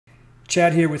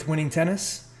Chad here with Winning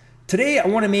Tennis. Today I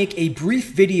want to make a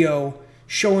brief video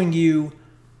showing you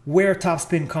where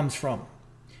topspin comes from.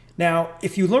 Now,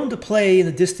 if you learned to play in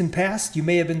the distant past, you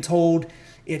may have been told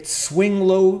it's swing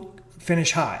low,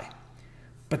 finish high.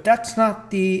 But that's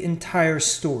not the entire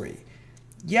story.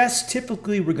 Yes,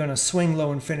 typically we're going to swing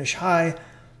low and finish high,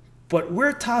 but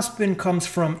where topspin comes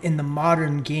from in the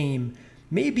modern game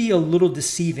may be a little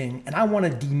deceiving, and I want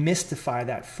to demystify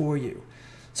that for you.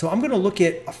 So I'm going to look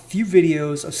at a few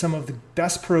videos of some of the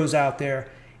best pros out there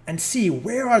and see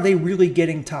where are they really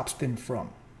getting topspin from.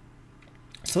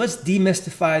 So let's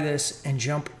demystify this and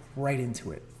jump right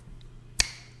into it.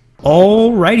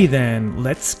 Alrighty then,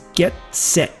 let's get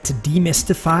set to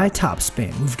demystify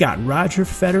topspin. We've got Roger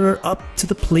Federer up to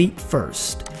the plate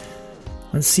first.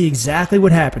 Let's see exactly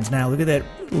what happens. Now look at that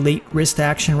late wrist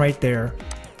action right there.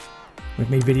 We've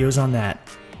made videos on that.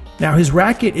 Now his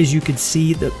racket, as you can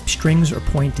see, the strings are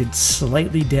pointed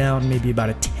slightly down, maybe about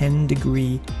a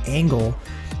 10-degree angle,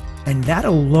 and that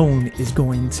alone is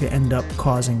going to end up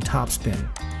causing topspin.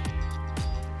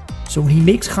 So when he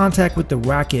makes contact with the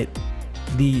racket,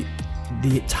 the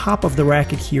top of the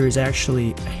racket here is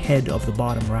actually ahead of the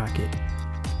bottom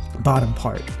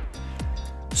part.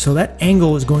 So that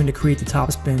angle is going to create the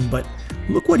topspin, but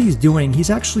look what he's doing.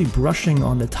 He's actually brushing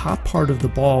on the top part of the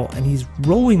ball and he's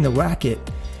rolling the racket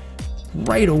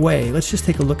right away. Let's just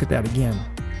take a look at that again.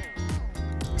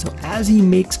 So as he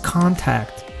makes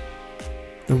contact,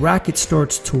 the racket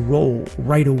starts to roll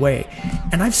right away.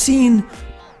 And I've seen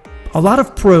a lot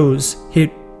of pros hit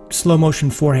slow motion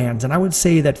forehands, and I would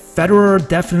say that Federer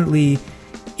definitely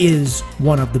is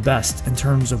one of the best in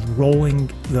terms of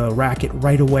rolling the racket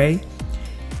right away.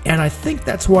 And I think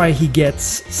that's why he gets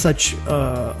such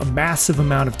a massive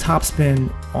amount of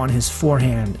topspin on his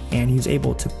forehand, and he's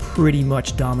able to pretty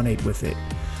much dominate with it.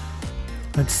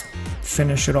 Let's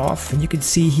finish it off. And you can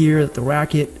see here that the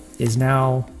racket is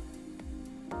now,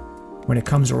 when it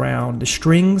comes around, the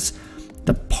strings,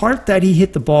 the part that he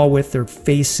hit the ball with, they're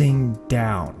facing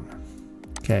down.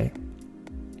 Okay.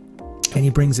 And he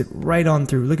brings it right on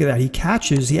through. Look at that.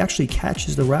 He actually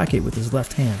catches the racket with his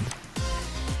left hand.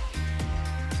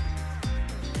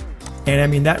 And I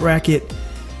mean, that racket,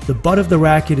 the butt of the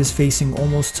racket is facing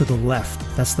almost to the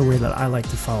left. That's the way that I like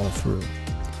to follow through.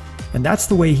 And that's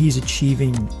the way he's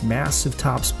achieving massive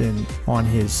topspin on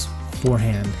his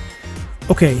forehand.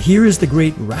 Okay, here is the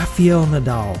great Rafael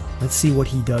Nadal. Let's see what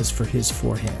he does for his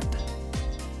forehand.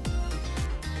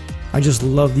 I just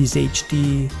love these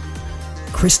HD,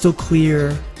 crystal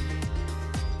clear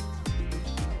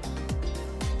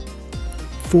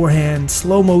forehand,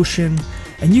 slow motion.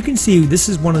 And you can see this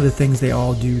is one of the things they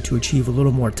all do to achieve a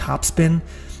little more topspin,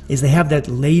 is they have that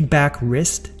laid back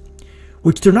wrist,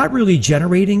 which they're not really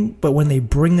generating, but when they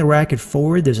bring the racket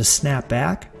forward, there's a snap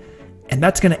back, and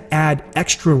that's going to add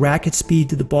extra racket speed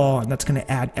to the ball, and that's going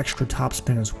to add extra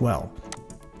topspin as well.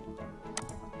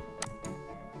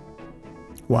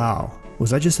 Wow, was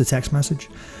that just a text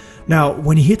message? Now,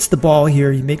 when he hits the ball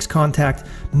here, he makes contact.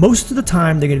 Most of the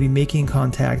time, they're going to be making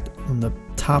contact on the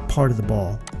top part of the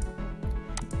ball.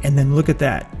 And then look at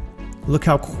that. Look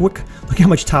how quick, look how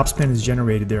much topspin is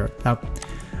generated there. Now,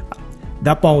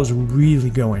 that ball is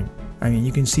really going. I mean,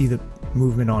 you can see the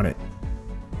movement on it.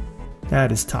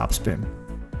 That is topspin.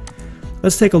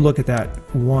 Let's take a look at that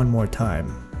one more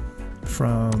time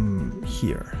from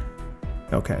here.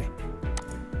 Okay.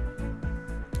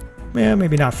 Yeah,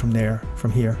 maybe not from there, from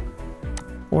here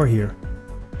or here.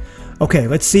 Okay,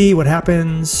 let's see what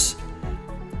happens.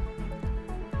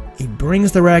 He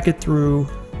brings the racket through.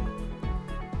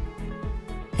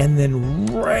 And then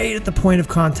right at the point of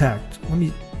contact,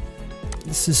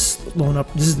 this is slowing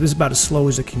up. This is about as slow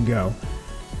as it can go.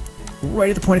 Right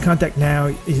at the point of contact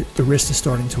now, the wrist is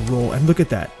starting to roll. And look at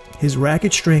that. His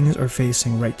racket strings are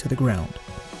facing right to the ground.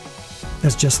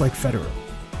 That's just like Federer.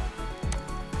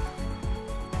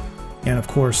 And of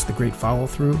course, the great follow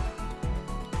through.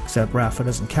 Except Rafa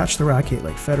doesn't catch the racket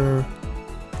like Federer.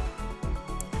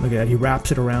 Look at that. He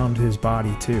wraps it around his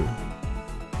body too.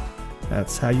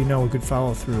 That's how you know a good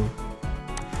follow through.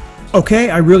 Okay,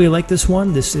 I really like this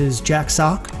one. This is Jack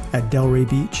Sock at Delray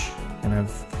Beach, and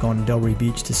I've gone to Delray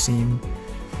Beach to see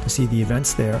the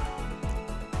events there.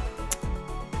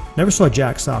 Never saw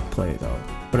Jack Sock play though,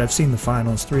 but I've seen the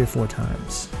finals 3 or 4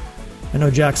 times. I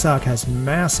know Jack Sock has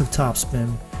massive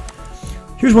topspin.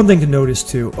 Here's one thing to notice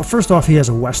too. Well, first off, he has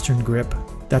a Western grip.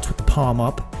 That's with the palm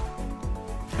up,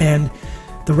 and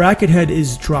the racket head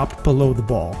is dropped below the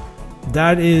ball.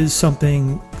 That is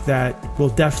something that will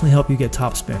definitely help you get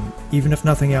topspin. Even if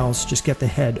nothing else, just get the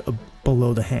head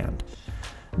below the hand.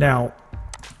 Now,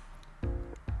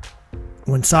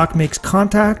 when Sock makes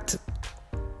contact,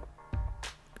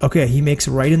 Okay, he makes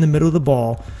it right in the middle of the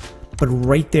ball, but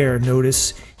right there,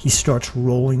 notice he starts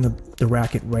rolling the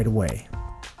racket right away.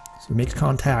 So he makes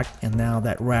contact, and now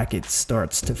that racket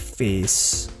starts to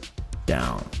face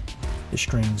down. The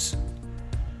strings.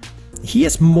 He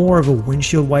has more of a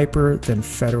windshield wiper than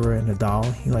Federer and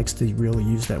Nadal. He likes to really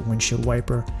use that windshield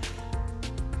wiper.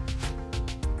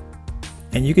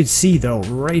 And you can see, though,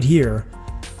 right here,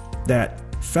 that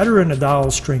Federer and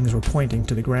Nadal's strings were pointing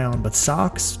to the ground, but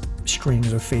Sock's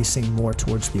strings are facing more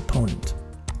towards the opponent.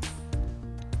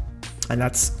 And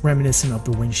that's reminiscent of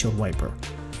the windshield wiper.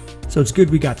 So it's good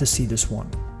we got to see this one,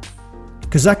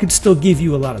 because that could still give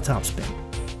you a lot of topspin.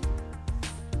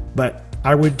 But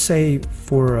I would say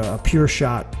for a pure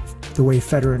shot, the way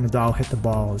Federer and Nadal hit the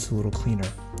ball is a little cleaner.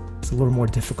 It's a little more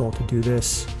difficult to do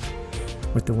this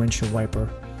with the windshield wiper.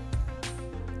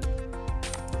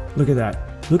 Look at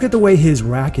that. Look at the way his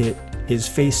racket is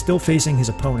still facing his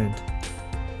opponent.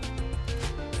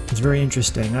 It's very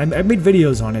interesting. I made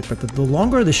videos on it, but the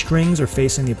longer the strings are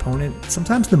facing the opponent,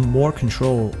 sometimes the more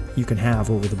control you can have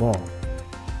over the ball.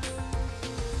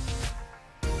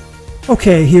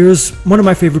 Okay, here's one of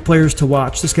my favorite players to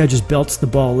watch. This guy just belts the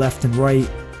ball left and right,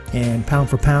 and pound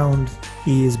for pound,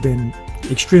 he has been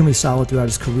extremely solid throughout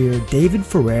his career. David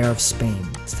Ferrer of Spain.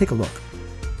 Let's take a look.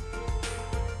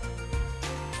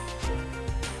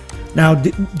 Now,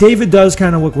 David does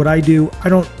kind of look what I do.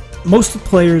 Most of the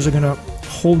players are going to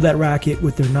hold that racket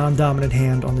with their non-dominant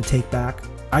hand on the take back.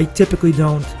 I typically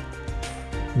don't.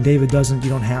 And David doesn't. You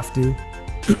don't have to.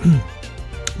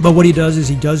 But what he does is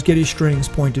he does get his strings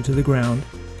pointed to the ground.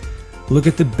 Look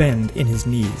at the bend in his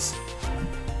knees.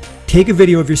 Take a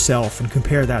video of yourself and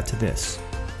compare that to this.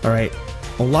 All right.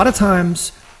 A lot of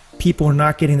times people are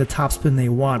not getting the topspin they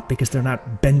want because they're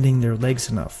not bending their legs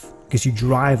enough, because you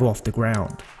drive off the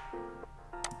ground.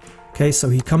 Okay, so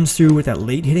he comes through with that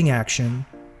late hitting action,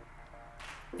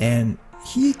 and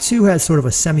he too has sort of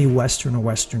a semi-western or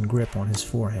western grip on his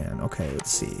forehand. Okay,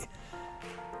 let's see.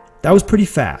 That was pretty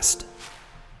fast.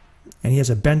 And he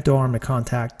has a bent arm at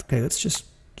contact. Okay, let's just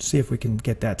see if we can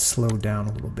get that slowed down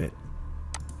a little bit.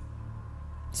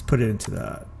 Let's put it into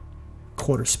the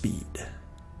quarter speed.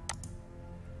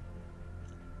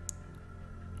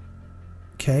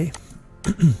 Okay.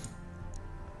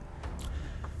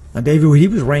 Now, David, he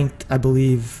was ranked, I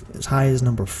believe, as high as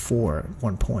number 4 at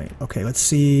one point. Okay, let's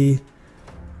see.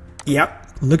 Yep,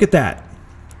 look at that.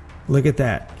 Look at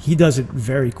that. He does it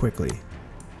very quickly.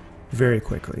 Very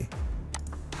quickly.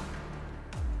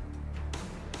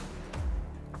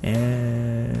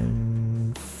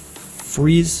 And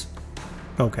freeze.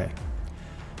 Okay.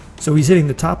 So he's hitting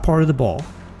the top part of the ball.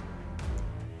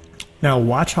 Now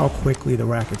watch how quickly the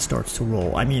racket starts to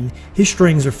roll. I mean, his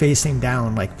strings are facing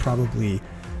down like probably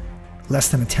less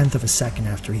than 1/10 of a second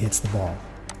after he hits the ball.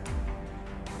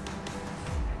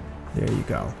 There you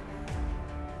go.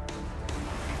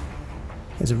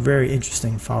 He has a very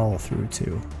interesting follow through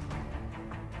too.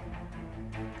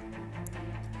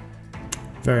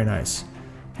 Very nice.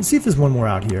 Let's see if there's one more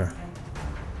out here.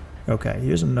 Okay,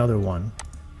 here's another one.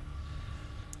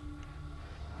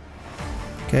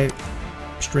 Okay,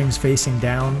 strings facing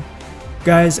down.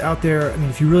 Guys out there, I mean,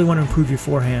 if you really want to improve your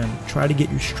forehand, try to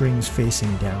get your strings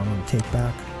facing down on the take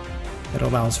back. That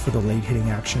allows for the late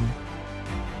hitting action.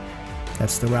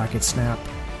 That's the racket snap.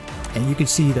 And you can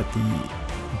see that the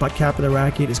butt cap of the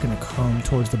racket is going to come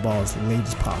towards the ball as late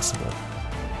as possible.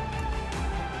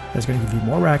 That's going to give you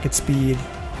more racket speed.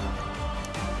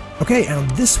 Okay, and on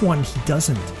this one, he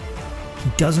doesn't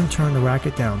turn the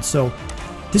racket down. So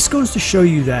this goes to show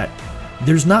you that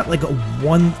there's not like a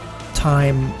one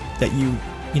time that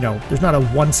there's not a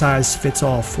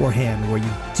one-size-fits-all forehand where you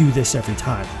do this every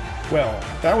time. Well,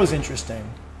 that was interesting.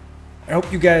 I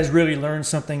hope you guys really learned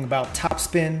something about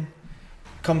topspin.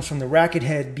 It comes from the racket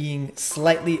head being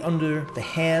slightly under the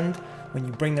hand when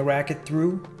you bring the racket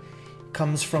through. It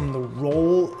comes from the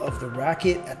roll of the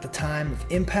racket at the time of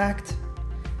impact.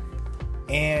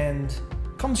 And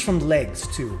comes from legs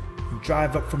too. You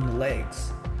drive up from the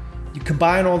legs. You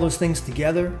combine all those things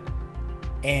together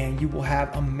and you will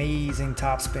have amazing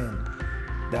topspin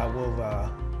that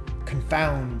will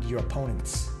confound your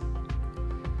opponents.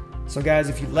 So guys,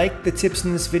 if you like the tips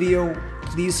in this video,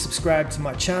 please subscribe to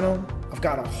my channel. I've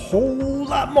got a whole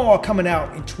lot more coming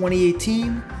out in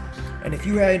 2018. And if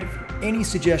you had any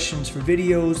suggestions for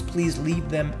videos, please leave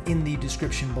them in the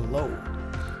description below.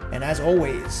 And as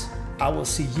always, I will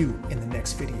see you in the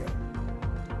next video.